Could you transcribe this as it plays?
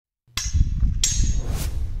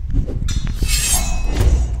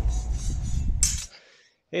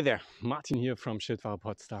Hey there, Martin here from Schildwache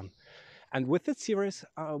Potsdam. And with this series,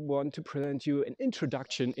 I want to present you an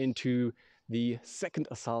introduction into the second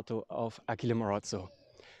Assalto of Achille Marozzo.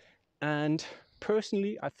 And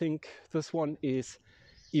personally, I think this one is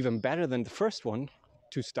even better than the first one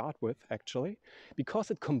to start with, actually, because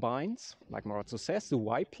it combines, like Marozzo says, the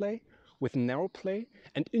wide play with narrow play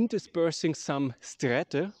and interspersing some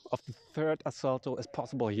strette of the third Assalto as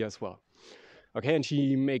possible here as well. Okay, and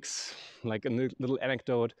he makes like a little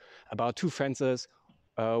anecdote about two fencers,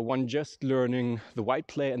 one just learning the wide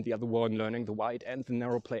play and the other one learning the wide and the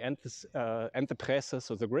narrow play and the presse,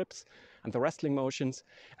 so the grips and the wrestling motions.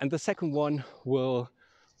 And the second one will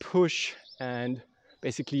push and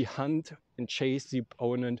basically hunt and chase the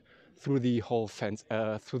opponent through the whole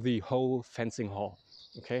fencing hall.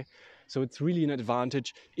 Okay, so it's really an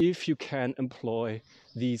advantage if you can employ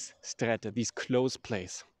these strette, these close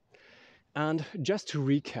plays. And just to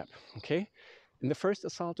recap, okay, in the first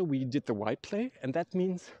Assalto we did the wide play, and that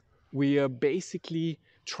means we are basically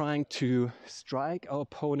trying to strike our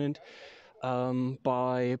opponent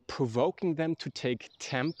by provoking them to take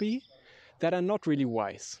tempi that are not really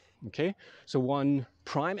wise. Okay, so one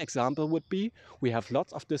prime example would be we have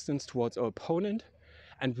lots of distance towards our opponent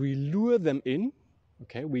and we lure them in.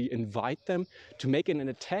 Okay, we invite them to make an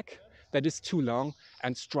attack that is too long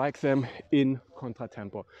and strike them in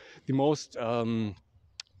contratempo.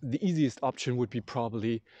 The easiest option would be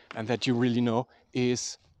probably, and that you really know,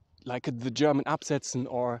 is like the German Absetzen,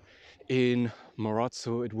 or in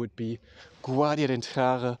Marozzo it would be guardia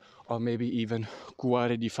d'entrare, or maybe even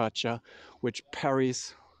guardia di faccia, which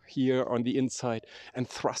parries here on the inside and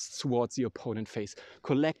thrusts towards the opponent face,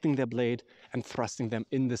 collecting their blade and thrusting them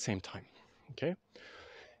in the same time. Okay.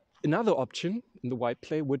 Another option in the wide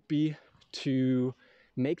play would be to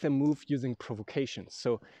make them move using provocations.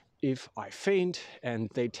 So if I feint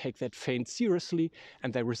and they take that feint seriously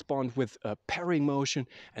and they respond with a parrying motion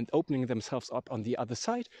and opening themselves up on the other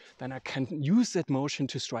side, then I can use that motion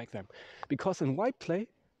to strike them. Because in wide play,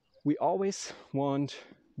 we always want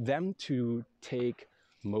them to take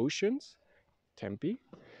motions, tempi,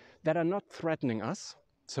 that are not threatening us,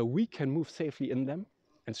 so we can move safely in them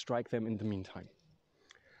and strike them in the meantime.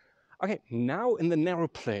 Okay, now in the narrow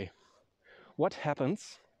play, what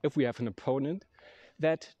happens if we have an opponent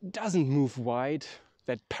that doesn't move wide,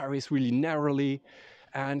 that parries really narrowly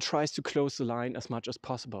and tries to close the line as much as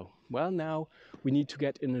possible? Well, now we need to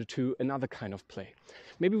get into another kind of play.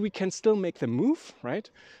 Maybe we can still make them move, right?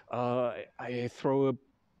 I throw a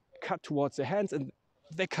cut towards their hands and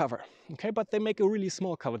they cover, okay? But they make a really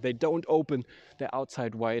small cover. They don't open their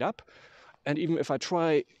outside wide up. And even if I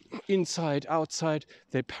try inside, outside,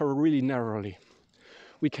 they parry really narrowly.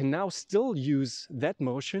 We can now still use that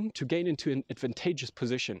motion to gain into an advantageous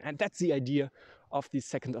position. And that's the idea of the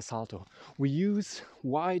second Assalto. We use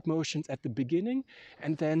wide motions at the beginning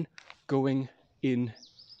and then going in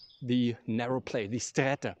the narrow play, the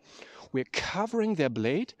strette. We're covering their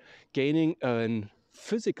blade, gaining a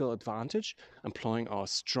physical advantage, employing our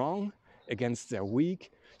strong against their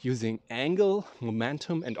weak, using angle,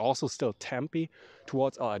 momentum, and also still tempi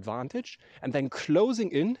towards our advantage, and then closing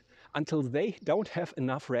in until they don't have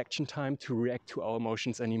enough reaction time to react to our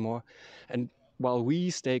motions anymore, and while we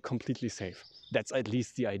stay completely safe. That's at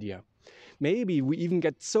least the idea. Maybe we even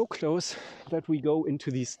get so close that we go into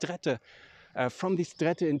the strette, from the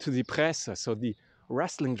strette into the presse, so the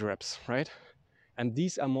wrestling grips, right? And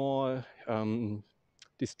these are more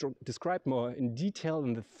described more in detail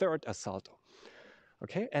in the third Assalto.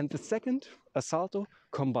 Okay, and the second Assalto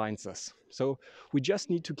combines this. So we just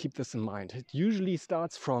need to keep this in mind. It usually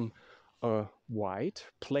starts from a wide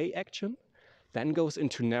play action, then goes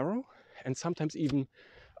into narrow, and sometimes even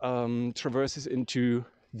traverses into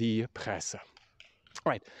the presse. All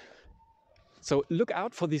right, so look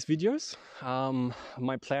out for these videos.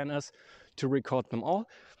 My plan is to record them all.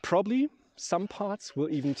 Probably some parts will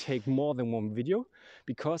even take more than one video,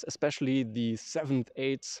 because especially the 7th,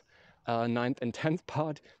 8th, 9th and 10th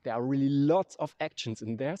part, there are really lots of actions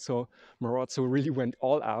in there. So Marozzo really went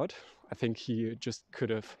all out. I think he just could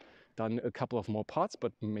have done a couple of more parts,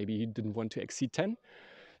 but maybe he didn't want to exceed 10.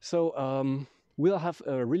 So we'll have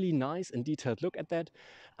a really nice and detailed look at that.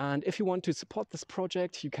 And if you want to support this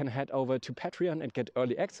project, you can head over to Patreon and get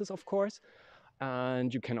early access, of course.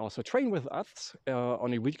 And you can also train with us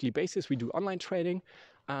on a weekly basis. We do online training.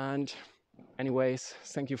 And anyways,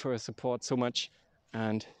 thank you for your support so much,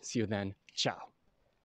 and see you then. Ciao.